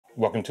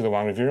Welcome to the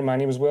Wong Reviewer. My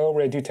name is Will,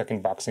 where I do tech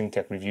unboxing,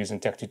 tech reviews,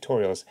 and tech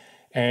tutorials.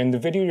 And the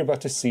video you're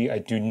about to see, I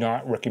do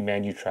not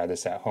recommend you try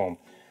this at home.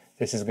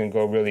 This is going to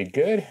go really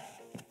good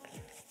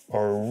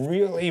or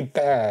really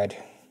bad.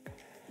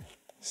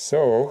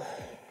 So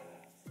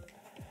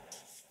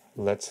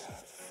let's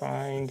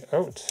find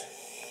out.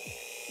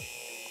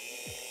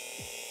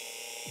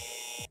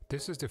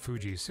 This is the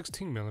Fuji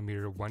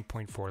 16mm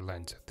 1.4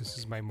 lens. This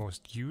is my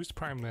most used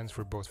prime lens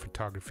for both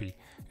photography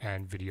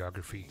and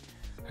videography.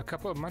 A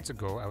couple of months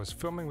ago, I was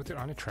filming with it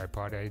on a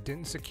tripod and I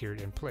didn't secure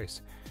it in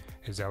place.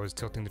 As I was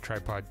tilting the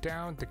tripod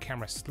down, the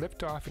camera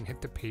slipped off and hit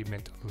the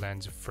pavement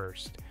lens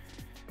first.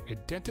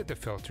 It dented the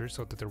filter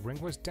so that the ring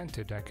was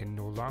dented and I can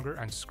no longer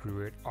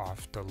unscrew it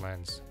off the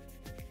lens.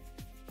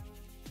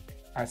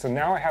 So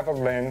now I have a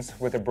lens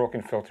with a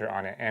broken filter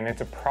on it, and it's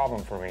a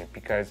problem for me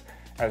because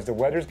as the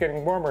weather's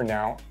getting warmer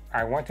now,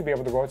 I want to be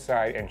able to go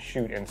outside and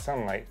shoot in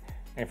sunlight.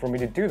 And for me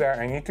to do that,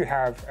 I need to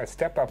have a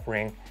step-up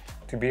ring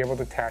to be able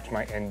to attach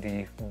my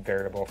ND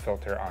variable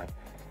filter on,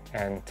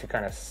 and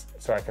to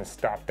so I can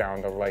stop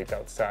down the light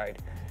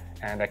outside.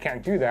 And I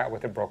can't do that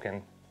with a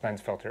broken lens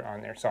filter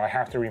on there, so I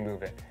have to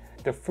remove it.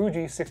 The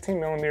Fuji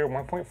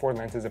 16mm 1.4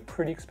 lens is a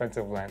pretty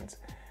expensive lens.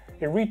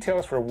 It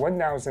retails for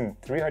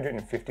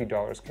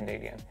 $1,350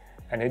 Canadian,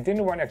 and I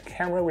didn't want a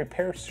camera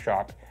repair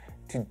shop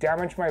to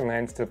damage my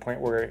lens to the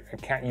point where I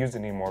can't use it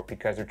anymore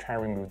because they're trying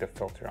to remove the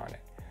filter on it.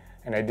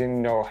 And I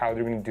didn't know how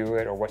they're going to do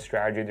it or what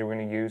strategy they're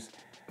going to use.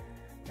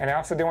 And I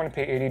also didn't want to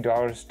pay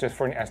 $80 just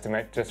for an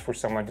estimate, just for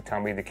someone to tell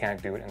me they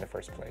can't do it in the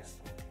first place.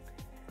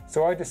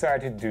 So I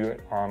decided to do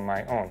it on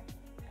my own.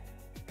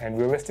 And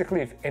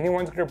realistically, if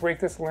anyone's going to break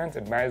this lens,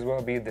 it might as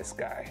well be this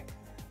guy.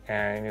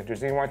 And if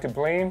there's anyone to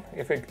blame,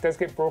 if it does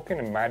get broken,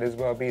 it might as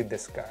well be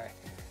this guy.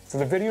 So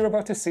the video you're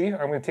about to see,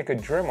 I'm going to take a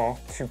dremel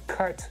to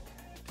cut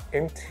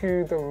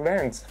into the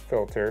lens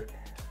filter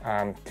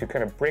to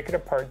kind of break it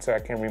apart so I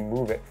can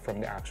remove it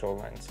from the actual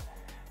lens.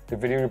 The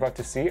video you're about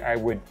to see, I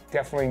would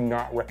definitely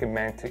not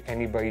recommend to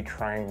anybody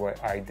trying what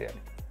I did.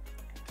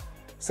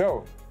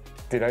 So,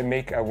 did I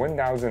make a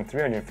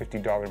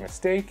 $1,350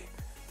 mistake,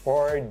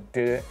 or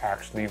did it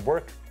actually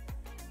work?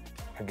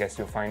 I guess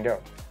you'll find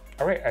out.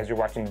 Alright, as you're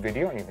watching the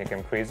video and you think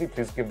I'm crazy,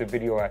 please give the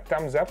video a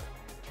thumbs up,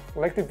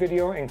 like the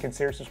video, and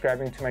consider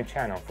subscribing to my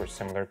channel for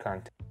similar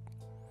content.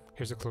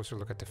 Here's a closer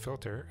look at the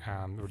filter,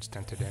 where it's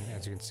dented in.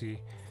 As you can see,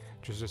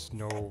 there's just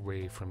no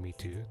way for me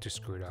to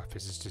screw it off.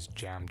 It's just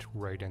jammed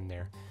right in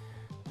there.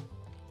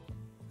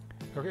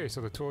 Okay,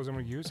 so the tools I'm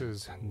going to use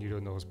is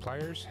needle nose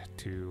pliers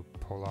to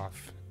pull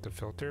off the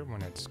filter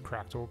when it's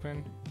cracked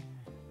open.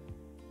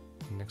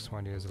 The next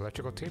one is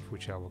electrical tape,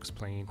 which I will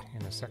explain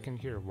in a second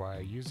here why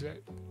I use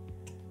it.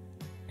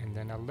 And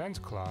then a lens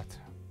cloth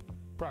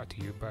brought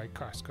to you by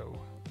Costco.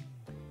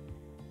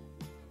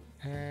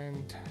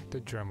 And the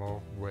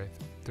Dremel with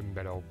the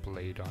metal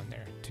blade on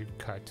there to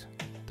cut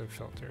the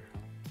filter.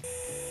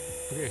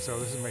 Okay, so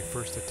this is my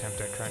first attempt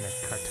at trying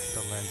to cut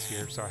the lens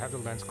here. So I have the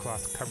lens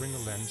cloth covering the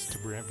lens to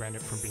prevent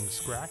it from being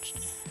scratched,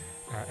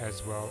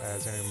 as well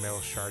as any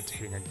metal shards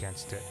hitting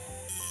against it.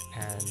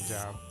 And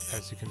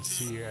as you can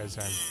see, as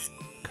I'm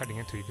cutting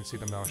into it, you can see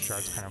the metal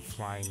shards kind of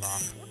flying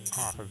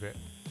off of it.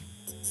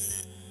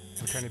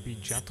 I'm trying to be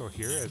gentle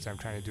here as I'm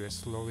trying to do it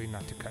slowly,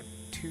 not to cut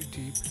too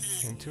deep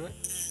into it.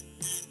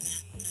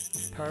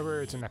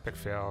 However, it's an epic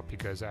fail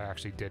because I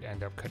actually did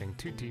end up cutting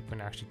too deep and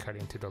actually cut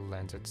into the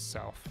lens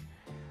itself.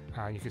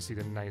 You can see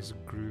the nice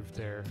groove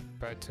there,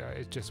 but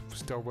it just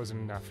still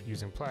wasn't enough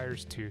using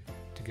pliers to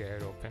get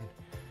it open.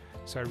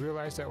 So I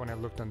realized that when I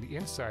looked on the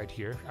inside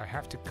here, I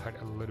have to cut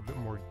a little bit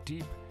more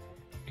deep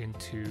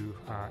into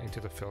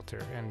the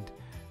filter, and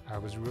I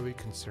was really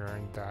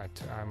concerned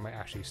that I might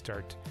actually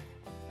start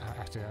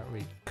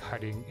accidentally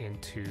cutting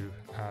into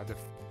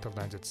the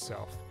lens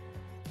itself,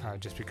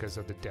 just because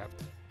of the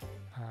depth.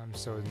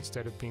 So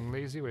instead of being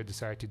lazy, what I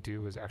decided to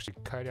do was actually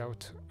cut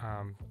out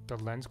the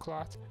lens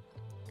cloth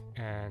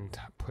and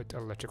put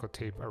electrical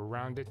tape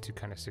around it to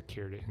kind of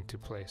secure it into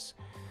place.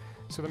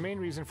 So the main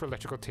reason for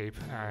electrical tape,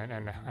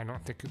 and I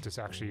don't think this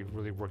actually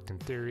really worked in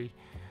theory,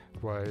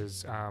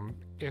 was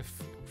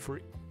if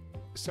for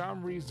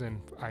some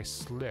reason I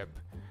slip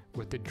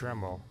with the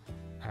Dremel,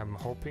 I'm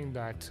hoping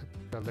that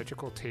the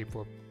electrical tape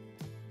will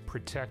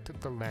protect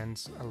the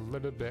lens a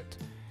little bit,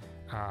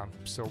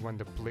 so when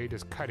the blade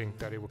is cutting,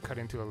 that it will cut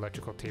into the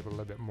electrical tape a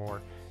little bit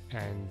more,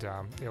 and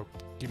it'll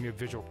give me a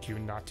visual cue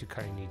not to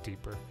cut any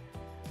deeper.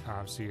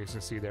 So you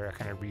can see there, I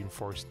kind of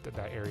reinforced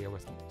that area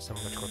with some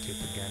electrical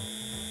tape again.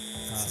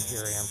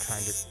 Here I am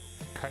trying to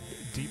cut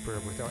deeper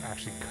without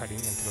actually cutting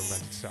into the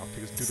lens itself,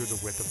 because due to the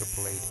width of the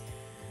blade.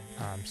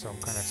 So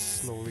I'm kind of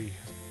slowly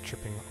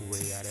chipping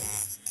away at it.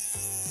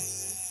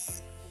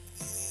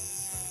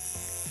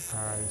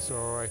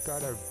 So I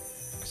thought a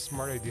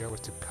smart idea was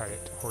to cut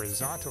it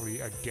horizontally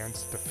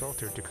against the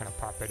filter to kind of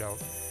pop it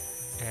out.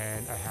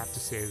 And I have to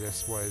say,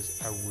 this was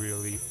a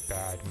really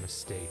bad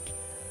mistake.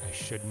 I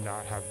should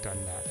not have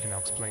done that, and I'll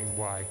explain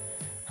why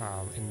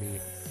in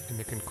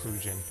the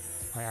conclusion.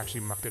 I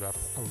actually mucked it up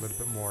a little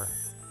bit more.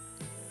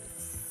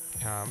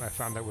 I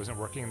found that wasn't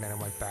working, and then I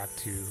went back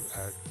to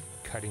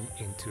cutting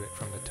into it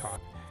from the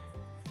top.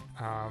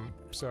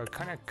 So I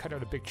kind of cut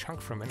out a big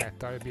chunk from it, and I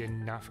thought it'd be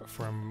enough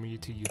for me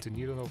to use a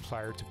needle nose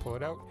plier to pull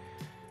it out.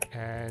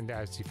 And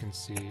as you can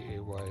see,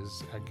 it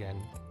was,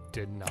 again,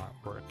 did not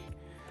work.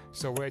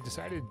 So what I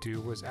decided to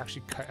do was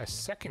actually cut a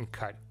second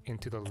cut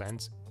into the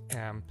lens,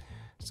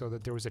 so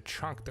that there was a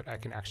chunk that I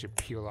can actually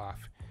peel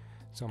off.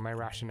 So my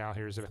rationale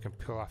here is if I can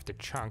peel off the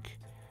chunk,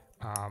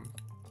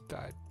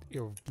 that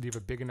it'll leave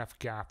a big enough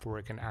gap where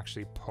it can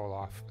actually pull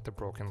off the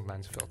broken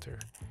lens filter.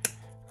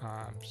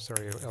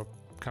 Sorry, it'll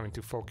come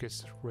into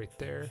focus right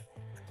there.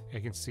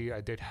 You can see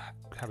I did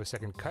have a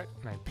second cut,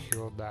 and I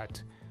peeled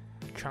that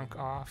chunk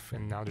off,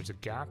 and now there's a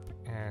gap,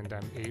 and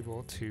I'm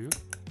able to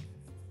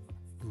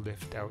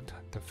lift out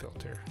the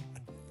filter.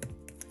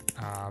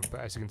 But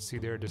as you can see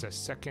there's a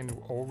second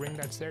O-ring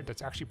that's there.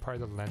 That's actually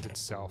part of the lens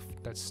itself.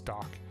 That's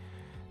stock.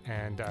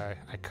 And I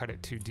cut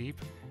it too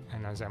deep,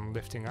 and as I'm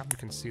lifting up, you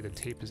can see the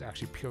tape is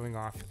actually peeling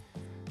off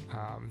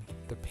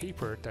the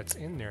paper that's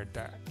in there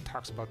that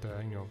talks about the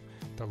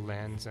the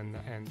lens and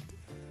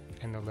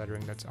the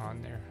lettering that's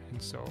on there.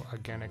 And so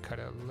again, I cut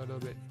it a little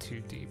bit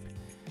too deep.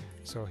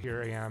 So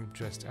here I am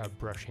just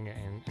brushing it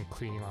and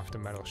cleaning off the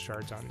metal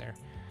shards on there.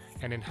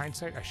 And in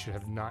hindsight, I should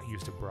have not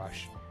used a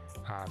brush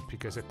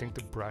because I think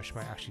the brush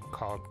might actually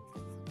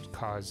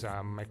cause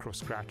micro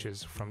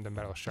scratches from the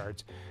metal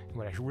shards. And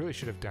what I really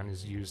should have done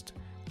is used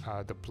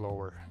the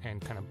blower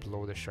and kind of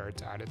blow the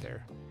shards out of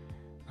there.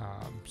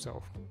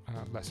 So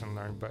lesson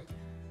learned. But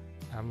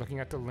I'm looking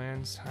at the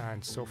lens,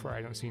 and so far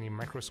I don't see any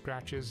micro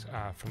scratches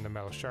from the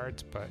metal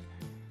shards, but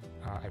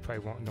I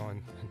probably won't know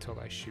until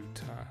I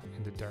shoot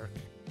in the dark.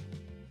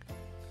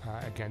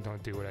 Again,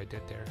 don't do what I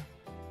did there.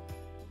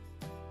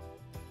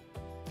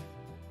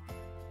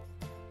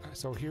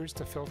 So here's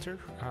the filter.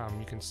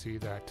 You can see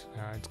that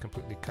it's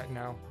completely cut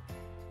now.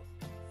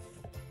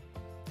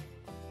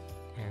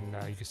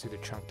 And you can see the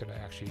chunk that I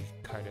actually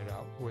cut it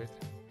out with,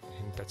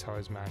 and that's how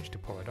I managed to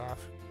pull it off.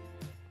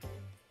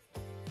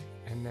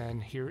 And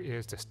then here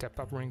is the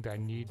step-up ring that I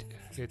need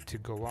it to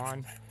go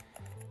on.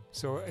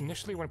 So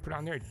initially when I put it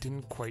on there, it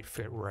didn't quite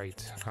fit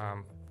right.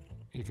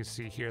 You can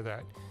see here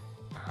that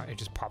it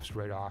just pops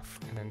right off.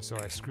 And then so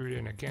I screwed it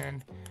in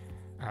again.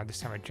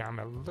 This time I jammed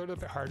it a little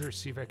bit harder to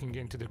see if I can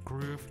get into the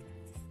groove.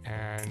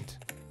 And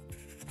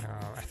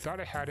I thought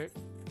I had it,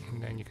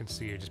 and then you can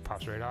see it just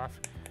pops right off.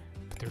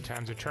 But third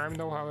time's a charm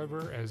though,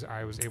 however, as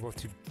I was able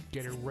to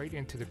get it right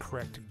into the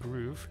correct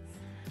groove.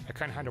 I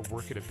kind of had to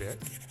work it a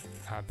bit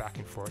back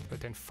and forth, but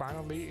then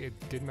finally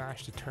it did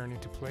manage to turn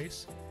into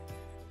place.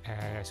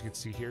 And as you can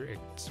see here,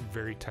 it's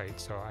very tight,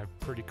 so I'm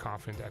pretty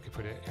confident that I could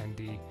put an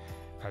ND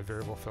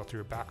variable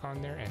filter back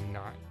on there and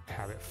not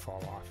have it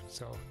fall off.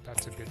 So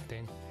that's a good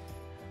thing.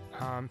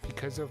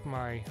 Because of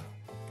my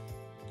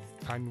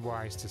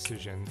unwise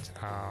decisions,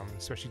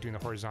 especially doing the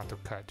horizontal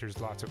cut, there's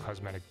lots of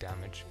cosmetic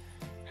damage.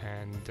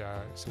 And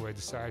so what I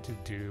decided to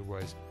do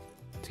was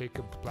take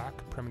a black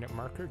permanent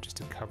marker just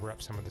to cover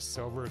up some of the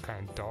silver,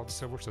 kind of dull the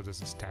silver so it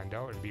doesn't stand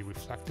out and be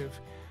reflective,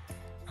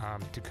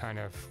 to kind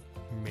of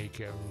make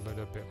it a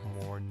little bit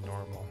more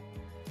normal.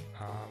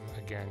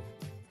 Again,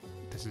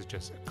 this is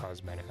just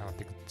cosmetic. I don't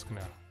think it's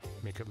gonna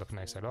make it look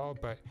nice at all,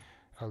 but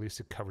at least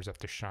it covers up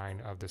the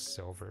shine of the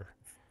silver.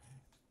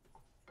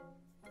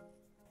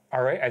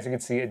 All right, as you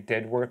can see, it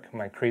did work.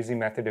 My crazy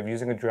method of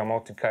using a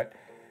Dremel to cut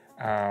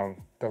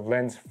the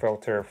lens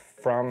filter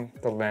from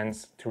the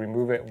lens to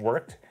remove it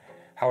worked.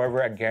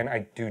 However, again,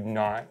 I do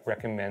not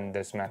recommend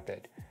this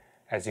method.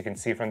 As you can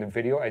see from the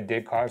video, I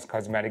did cause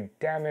cosmetic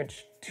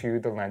damage to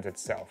the lens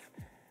itself.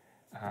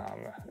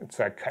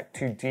 So I cut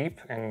too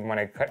deep, and when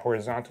I cut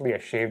horizontally, I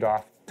shaved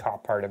off the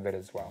top part of it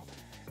as well.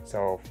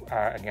 So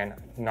again,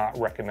 not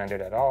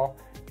recommended at all.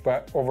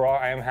 But overall,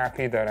 I am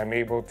happy that I'm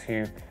able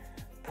to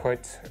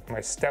put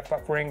my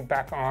step-up ring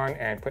back on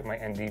and put my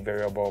ND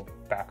variable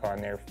back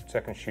on there so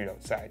I can shoot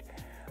outside.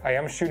 I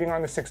am shooting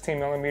on the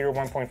 16mm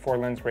 1.4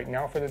 lens right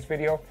now for this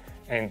video,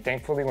 and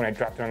thankfully when I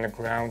dropped it on the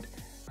ground,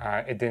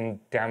 it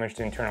didn't damage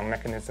the internal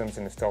mechanisms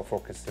and it still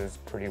focuses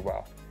pretty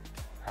well.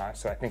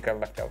 So I think I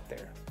lucked out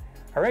there.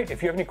 All right,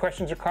 if you have any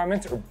questions or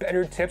comments or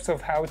better tips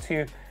of how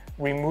to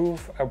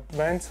remove a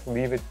lens,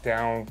 leave it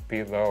down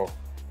below.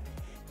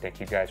 Thank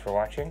you guys for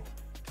watching.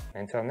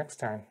 Until next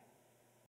time.